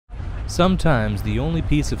Sometimes the only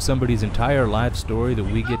piece of somebody's entire life story that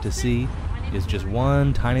we get to see is just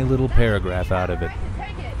one tiny little paragraph out of it.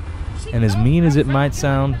 And as mean as it might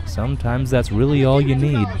sound, sometimes that's really all you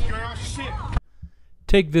need.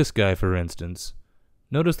 Take this guy for instance.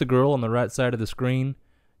 Notice the girl on the right side of the screen?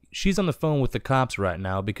 She's on the phone with the cops right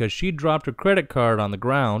now because she dropped her credit card on the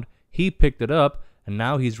ground, he picked it up, and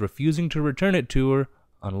now he's refusing to return it to her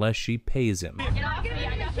unless she pays him. Give it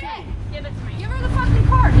to me. Give her the fucking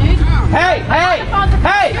card, dude. Hey!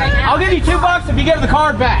 I'll give you $2 if you give her the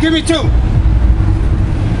card back. Give me 2.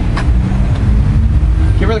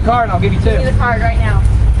 Give her the card and I'll give you 2. Give me the card right now.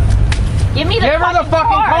 Give me the fucking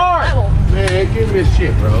card. Man, give me a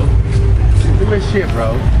shit, bro. Give me a shit,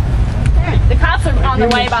 bro. The cops are on the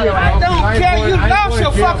way, by the way. I don't care. You lost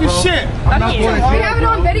your fucking shit. Fuck you. We have it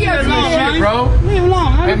on video. Shit, bro. Leave it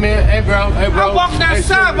alone, man. Hey, bro. I walked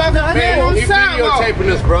outside, bro. Man, you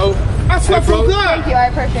videotaping us, bro. I swear for God. Thank you, I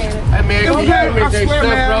appreciate it. Hey, man, can you give me that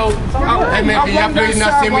stuff, bro? Hey, man, can y'all please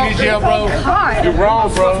not send me to jail, bro? You're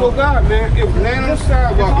wrong, bro. I swear for God, man. It was laying on the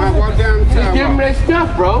sidewalk. I walked down the sidewalk. Give me that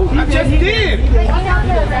stuff, bro. I just did.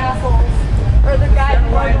 Or the guy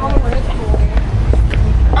who was on the way.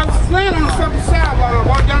 I was laying on the fucking sidewalk. I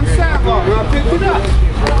walked down the sidewalk and I picked it up.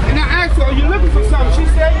 And I asked her, are you looking for something? She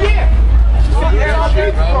said, yeah. She said, yeah, I'll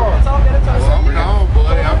get the car. No,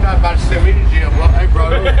 boy, I'm not about to send me to jail, bro. Hey, bro,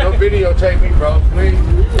 don't videotape me, bro, please.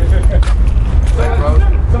 Hey, bro.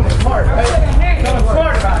 Come smart. Hey, come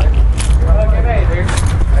smart.